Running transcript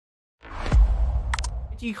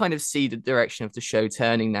do you kind of see the direction of the show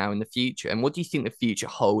turning now in the future? And what do you think the future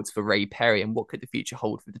holds for Ray Perry? And what could the future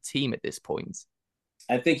hold for the team at this point?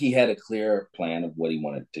 I think he had a clear plan of what he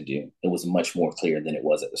wanted to do. It was much more clear than it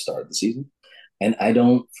was at the start of the season. And I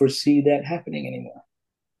don't foresee that happening anymore.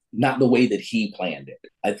 Not the way that he planned it.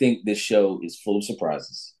 I think this show is full of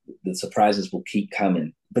surprises. The surprises will keep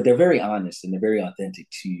coming, but they're very honest and they're very authentic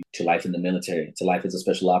to life in the military, to life as a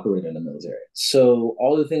special operator in the military. So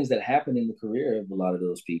all the things that happen in the career of a lot of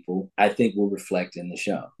those people, I think will reflect in the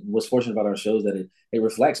show. What's fortunate about our show is that it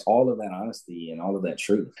reflects all of that honesty and all of that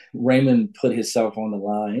truth. Raymond put himself on the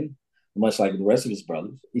line, much like the rest of his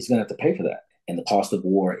brothers. He's going to have to pay for that. And the cost of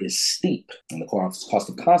war is steep, and the cost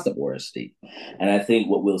of constant war is steep. And I think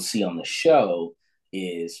what we'll see on the show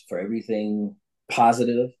is for everything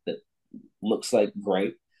positive that looks like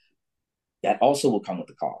great, that also will come with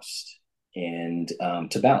the cost, and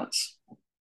to balance.